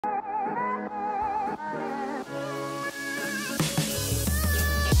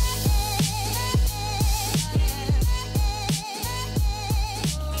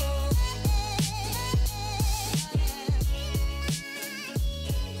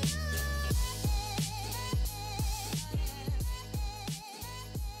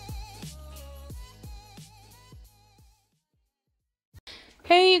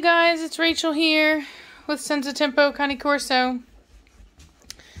Hey you guys, it's Rachel here with Senza Tempo Cane Corso.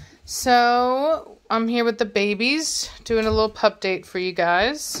 So, I'm here with the babies, doing a little pup date for you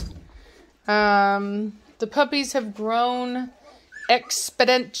guys. The puppies have grown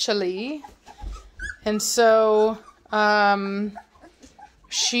exponentially. And so,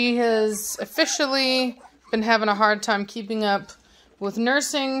 she has officially been having a hard time keeping up with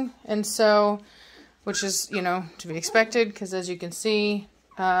nursing. And so, which is, you know, to be expected, because as you can see,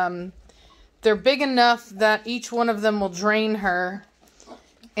 they're big enough that each one of them will drain her.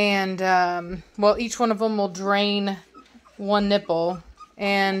 And, well, each one of them will drain one nipple.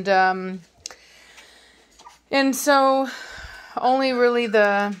 And so only really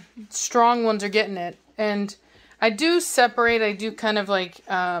the strong ones are getting it. And I do separate, I do kind of like,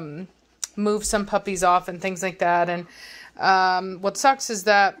 move some puppies off and things like that. And, what sucks is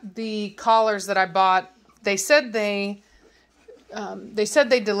that the collars that I bought, they said they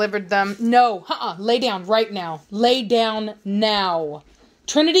delivered them. No, lay down right now. Lay down now.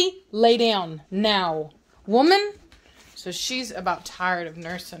 Trinity, lay down now. Woman? So she's about tired of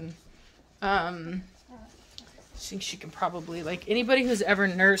nursing. I think she can probably, like, anybody who's ever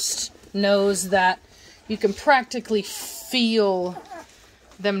nursed knows that you can practically feel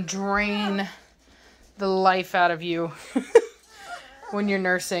them drain the life out of you when you're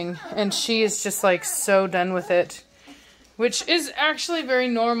nursing. And she is just, like, so done with it. Which is actually very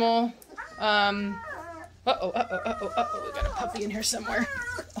normal. Uh-oh. We got a puppy in here somewhere.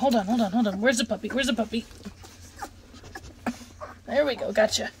 Hold on. Where's the puppy? There we go.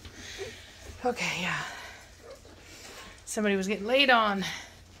 Gotcha. Okay, yeah. Somebody was getting laid on.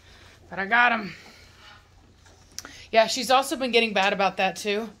 But I got him. Yeah, she's also been getting bad about that,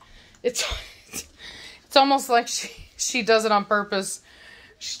 too. It's almost like she does it on purpose.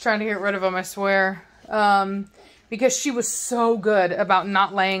 She's trying to get rid of him, I swear. Because she was so good about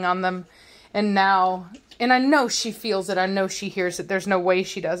not laying on them. And now, and I know she feels it. I know she hears it. There's no way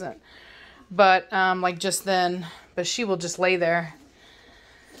she doesn't. But, like just then, but she will just lay there.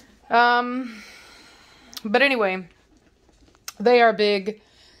 But anyway, they are big.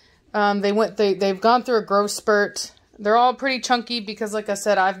 They've gone through a growth spurt. They're all pretty chunky because, like I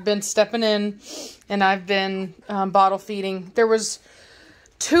said, I've been stepping in and I've been, bottle feeding. There was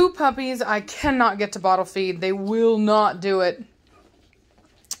 2 puppies I cannot get to bottle feed. They will not do it.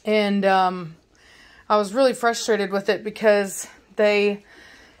 And I was really frustrated with it because they,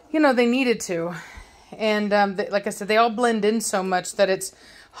 you know, they needed to. And like I said, they all blend in so much that it's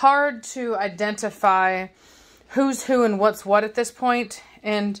hard to identify who's who and what's what at this point.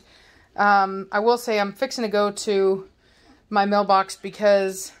 And I will say I'm fixing to go to my mailbox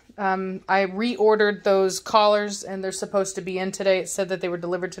because I reordered those collars and they're supposed to be in today. It said that they were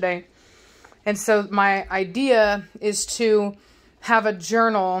delivered today. And so my idea is to have a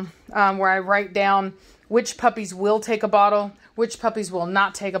journal where I write down which puppies will take a bottle, which puppies will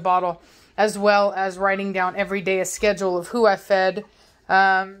not take a bottle, as well as writing down every day a schedule of who I fed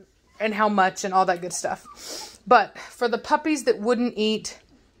and how much and all that good stuff. But for the puppies that wouldn't eat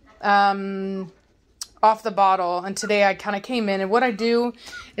off the bottle, and today I kind of came in, and what I do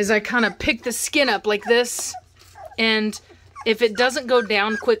is I kind of pick the skin up like this, and if it doesn't go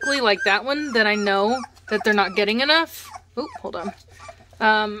down quickly like that one, then I know that they're not getting enough. Oh, hold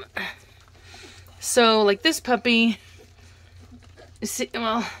on. So like this puppy, see,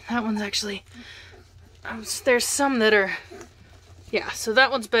 well, that one's actually, there's some that are, yeah, so that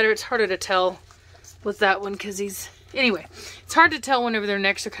one's better. It's harder to tell with that one because he's, anyway, it's hard to tell whenever their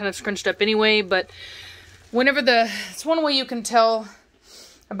necks are kind of scrunched up anyway, but whenever it's one way you can tell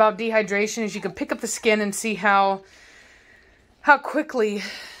about dehydration is you can pick up the skin and see how quickly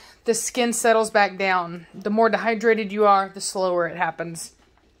the skin settles back down. The more dehydrated you are, the slower it happens.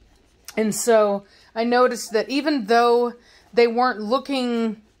 And so I noticed that even though they weren't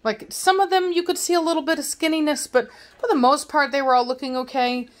looking, like some of them you could see a little bit of skinniness, but for the most part they were all looking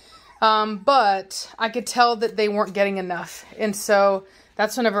okay. But I could tell that they weren't getting enough. And so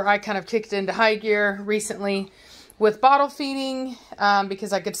that's whenever I kind of kicked into high gear recently with bottle feeding,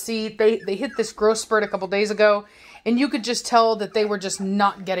 because I could see they hit this growth spurt a couple days ago, and you could just tell that they were just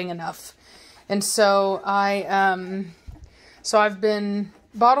not getting enough. And so I've been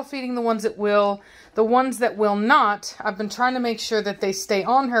bottle feeding the ones that will. The ones that will not, I've been trying to make sure that they stay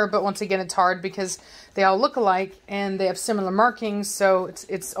on her, but once again, it's hard because they all look alike and they have similar markings, so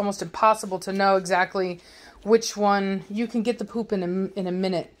it's almost impossible to know exactly which one. You can get the poop in a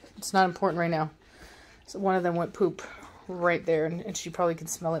minute. It's not important right now. So one of them went poop right there, and she probably can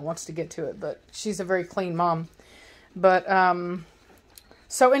smell it, wants to get to it, but she's a very clean mom. But,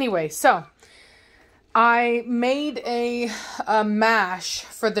 so anyway, so I made a mash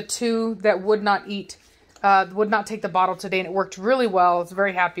for the two that would not eat, would not take the bottle today, and it worked really well. I was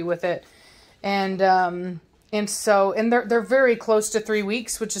very happy with it. And they're very close to 3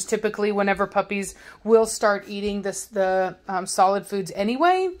 weeks, which is typically whenever puppies will start eating the solid foods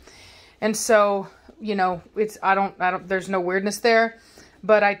anyway. And so, you know, there's no weirdness there.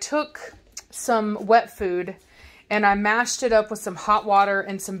 But I took some wet food and I mashed it up with some hot water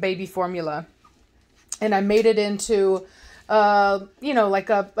and some baby formula. And I made it into, you know, like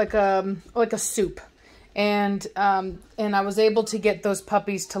a soup. And I was able to get those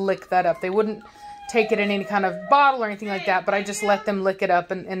puppies to lick that up. They wouldn't take it in any kind of bottle or anything like that, but I just let them lick it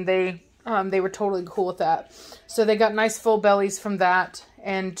up, and they were totally cool with that. So they got nice full bellies from that,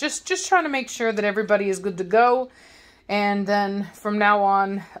 and just trying to make sure that everybody is good to go. And then from now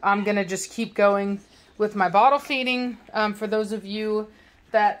on, I'm gonna just keep going with my bottle feeding. For those of you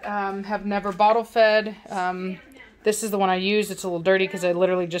that have never bottle fed, this is the one I use. It's a little dirty because I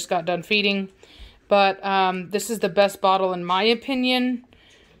literally just got done feeding. But this is the best bottle in my opinion.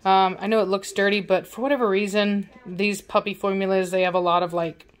 I know it looks dirty, but for whatever reason, these puppy formulas, they have a lot of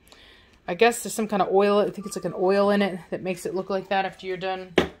like, I guess there's some kind of oil. I think it's like an oil in it that makes it look like that after you're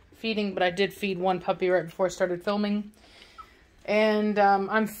done feeding. But I did feed one puppy right before I started filming. And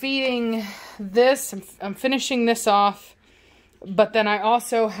I'm feeding this. I'm finishing this off. But then I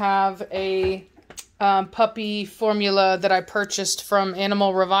also have a puppy formula that I purchased from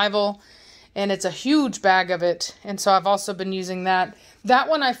Animal Revival. And it's a huge bag of it. And so I've also been using that. That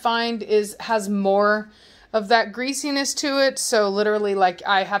one I find has more of that greasiness to it. So literally, like,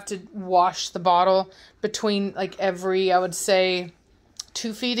 I have to wash the bottle between like every, I would say,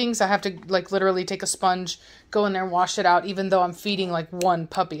 2 feedings. I have to like literally take a sponge, go in there and wash it out, even though I'm feeding like one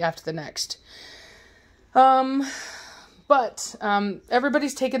puppy after the next. But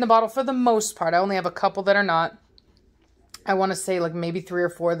everybody's taking the bottle for the most part. I only have a couple that are not. I want to say like maybe 3 or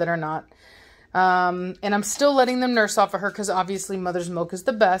 4 that are not. And I'm still letting them nurse off of her because obviously mother's milk is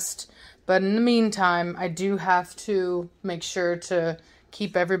the best. But in the meantime, I do have to make sure to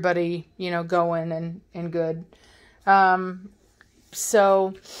keep everybody, you know, going and good.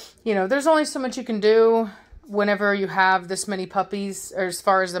 So, you know, there's only so much you can do whenever you have this many puppies, or as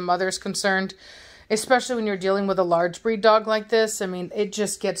far as the mother's concerned, especially when you're dealing with a large breed dog like this. I mean, it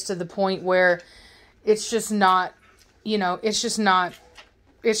just gets to the point where it's just not, you know, it's just not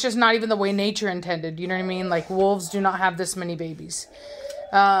even the way nature intended. You know what I mean? Like, wolves do not have this many babies.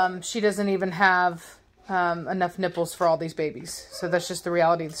 She doesn't even have enough nipples for all these babies. So that's just the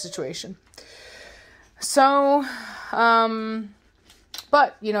reality of the situation. So,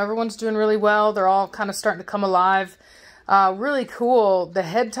 but, you know, everyone's doing really well. They're all kind of starting to come alive. Really cool. The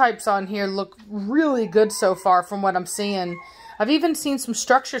head types on here look really good so far from what I'm seeing. I've even seen some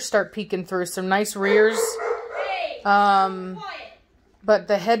structure start peeking through. Some nice rears. But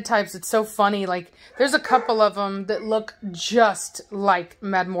the head types, it's so funny. Like, there's a couple of them that look just like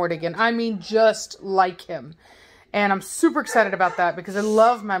Mad Mortigan. I mean, just like him. And I'm super excited about that because I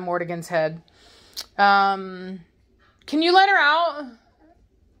love Mad Mortigan's head. Can you let her out?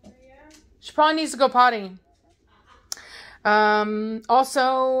 She probably needs to go potty.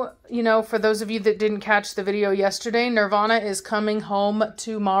 Also, you know, for those of you that didn't catch the video yesterday, Nirvana is coming home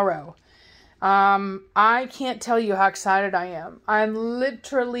tomorrow. I can't tell you how excited I am. I'm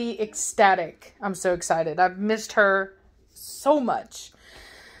literally ecstatic. I'm so excited. I've missed her so much.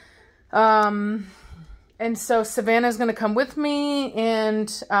 And so Savannah's going to come with me, and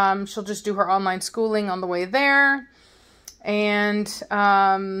she'll just do her online schooling on the way there. And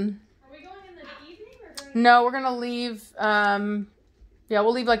are we going in the evening? Or no, we're going to leave. Yeah,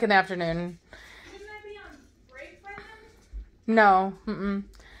 we'll leave like in the afternoon. Shouldn't I be on break by then? No.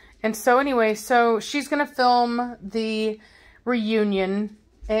 And so anyway, so she's going to film the reunion.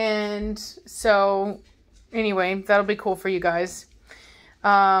 And so anyway, that'll be cool for you guys.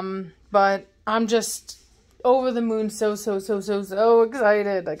 But I'm just over the moon. So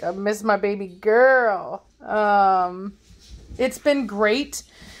excited. Like, I miss my baby girl. It's been great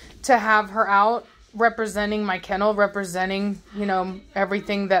to have her out representing my kennel, representing, you know,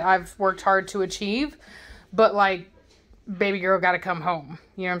 everything that I've worked hard to achieve. But like, baby girl got to come home.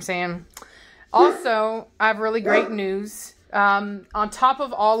 You know what I'm saying? Also, I have really great news. On top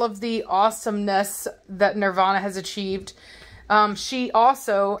of all of the awesomeness that Nirvana has achieved, she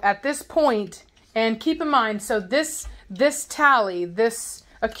also, at this point, and keep in mind, so this tally, this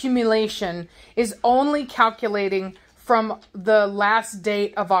accumulation is only calculating from the last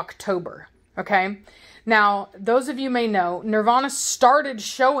date of October. Okay? Now, those of you may know, Nirvana started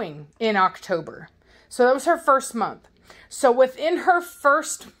showing in October. So that was her first month. So within her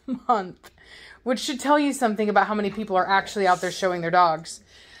first month, which should tell you something about how many people are actually out there showing their dogs.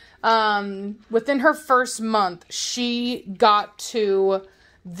 Within her first month, she got to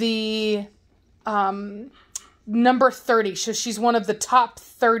the number 30. So she's one of the top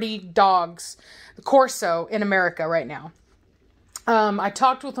 30 dogs, Corso, in America right now. I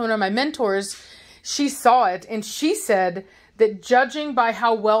talked with one of my mentors. She saw it, and she said that judging by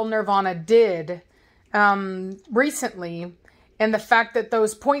how well Nirvana did recently, and the fact that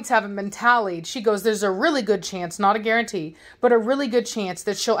those points haven't been tallied, she goes, there's a really good chance, not a guarantee, but a really good chance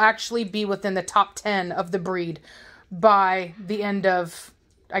that she'll actually be within the top 10 of the breed by the end of,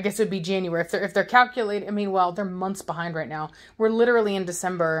 I guess it would be January. If they're calculating, I mean, well, they're months behind right now. We're literally in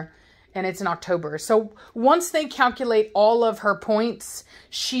December and it's in October. So once they calculate all of her points,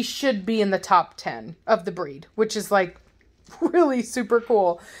 she should be in the top 10 of the breed, which is like really super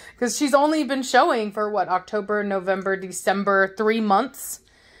cool, because she's only been showing for what, October, November, December, 3 months.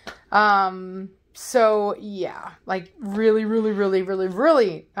 So yeah, like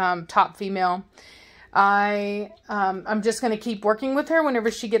really top female. I'm just going to keep working with her whenever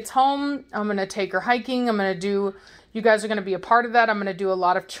she gets home. I'm going to take her hiking. You guys are going to be a part of that. I'm going to do a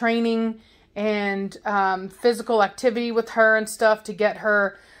lot of training and physical activity with her and stuff to get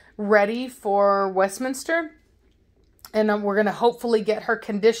her ready for Westminster. And we're going to hopefully get her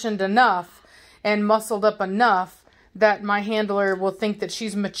conditioned enough and muscled up enough that my handler will think that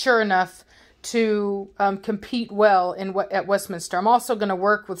she's mature enough to compete well at Westminster. I'm also going to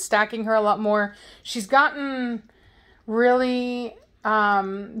work with stacking her a lot more. She's gotten really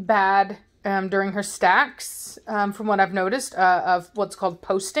bad during her stacks, from what I've noticed, of what's called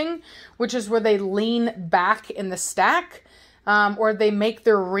posting, which is where they lean back in the stack, or they make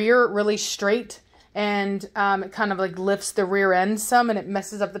their rear really straight, and it kind of like lifts the rear end some, and it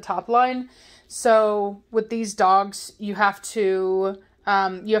messes up the top line. So with these dogs, you have to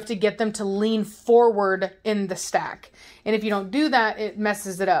get them to lean forward in the stack. And if you don't do that, it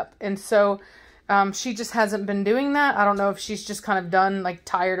messes it up. And so she just hasn't been doing that. I don't know if she's just kind of done, like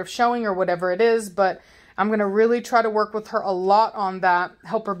tired of showing or whatever it is, but I'm going to really try to work with her a lot on that,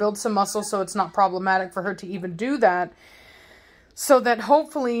 help her build some muscle so it's not problematic for her to even do that. So that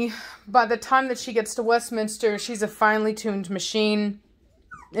hopefully by the time that she gets to Westminster, she's a finely tuned machine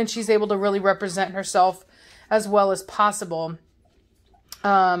and she's able to really represent herself as well as possible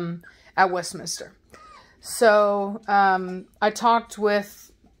at Westminster. So I talked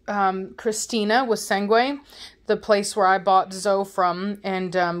with Christina with Sengue, the place where I bought Zoe from,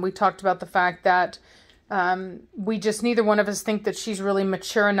 and we talked about the fact that we just, neither one of us think that she's really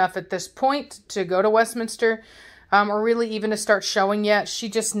mature enough at this point to go to Westminster, or really even to start showing yet. She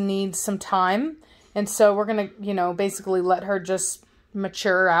just needs some time, and so we're gonna, you know, basically let her just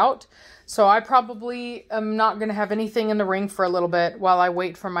mature out. So I probably am not going to have anything in the ring for a little bit while I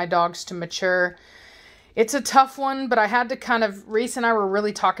wait for my dogs to mature. It's a tough one, but I had to kind of, Reese and I were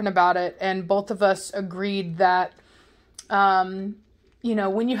really talking about it, and both of us agreed that, you know,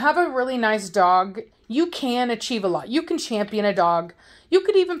 when you have a really nice dog, you can achieve a lot. You can champion a dog. You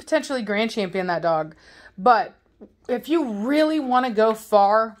could even potentially grand champion that dog. But if you really want to go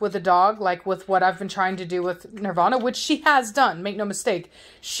far with a dog, like with what I've been trying to do with Nirvana, which she has done, make no mistake,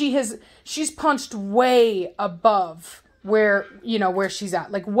 she's punched way above where, you know, where she's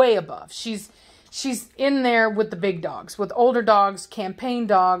at, like way above. She's in there with the big dogs, with older dogs, campaign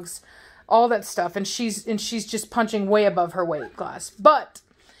dogs, all that stuff. And she's just punching way above her weight class. But,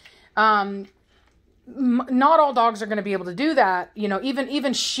 not all dogs are going to be able to do that. You know,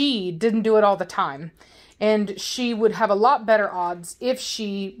 even she didn't do it all the time. And she would have a lot better odds if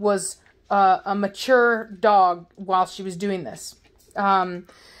she was a mature dog while she was doing this.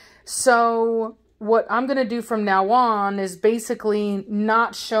 So what I'm going to do from now on is basically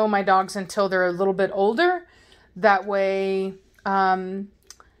not show my dogs until they're a little bit older. That way,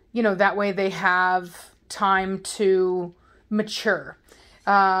 you know, that way they have time to mature.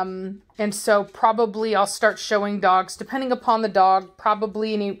 And so probably I'll start showing dogs, depending upon the dog,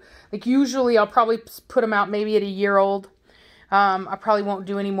 probably usually I'll probably put them out maybe at a year old. I probably won't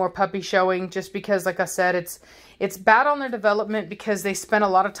do any more puppy showing just because, like I said, it's bad on their development because they spend a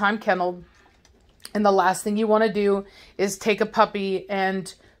lot of time kenneled. And the last thing you want to do is take a puppy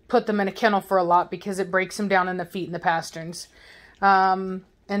and put them in a kennel for a lot because it breaks them down in the feet and the pasterns. And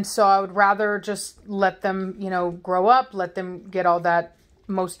so I would rather just let them, you know, grow up, let them get all that,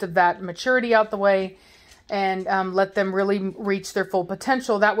 most of that maturity out the way, and let them really reach their full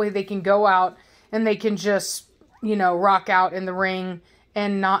potential. That way they can go out and they can just, you know, rock out in the ring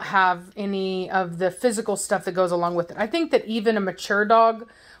and not have any of the physical stuff that goes along with it. I think that even a mature dog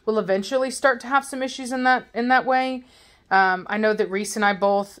will eventually start to have some issues in that way. I know that Reese and I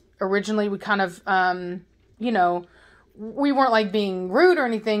both, originally, we kind of, you know, we weren't like being rude or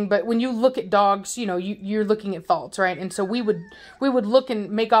anything, but when you look at dogs, you know, you're looking at faults, right? And so we would look and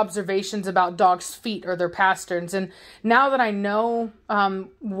make observations about dogs' feet or their pasterns. And now that I know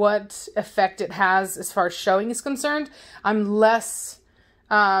what effect it has as far as showing is concerned, I'm less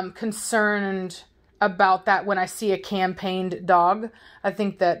concerned about that when I see a campaigned dog. I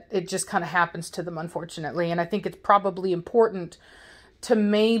think that it just kind of happens to them, unfortunately. And I think it's probably important to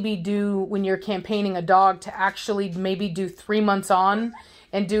maybe do, when you're campaigning a dog, to actually maybe do 3 months on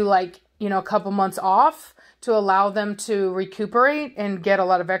and do like, you know, a couple months off to allow them to recuperate and get a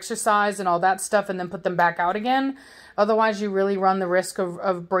lot of exercise and all that stuff, and then put them back out again. Otherwise, you really run the risk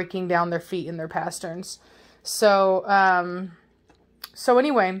of breaking down their feet and their pasterns. So,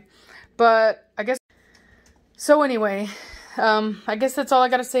 anyway, I guess that's all I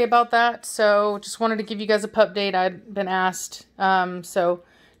got to say about that. So just wanted to give you guys a pup date. I'd been asked. So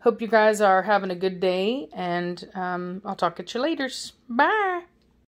hope you guys are having a good day, and I'll talk at you later. Bye.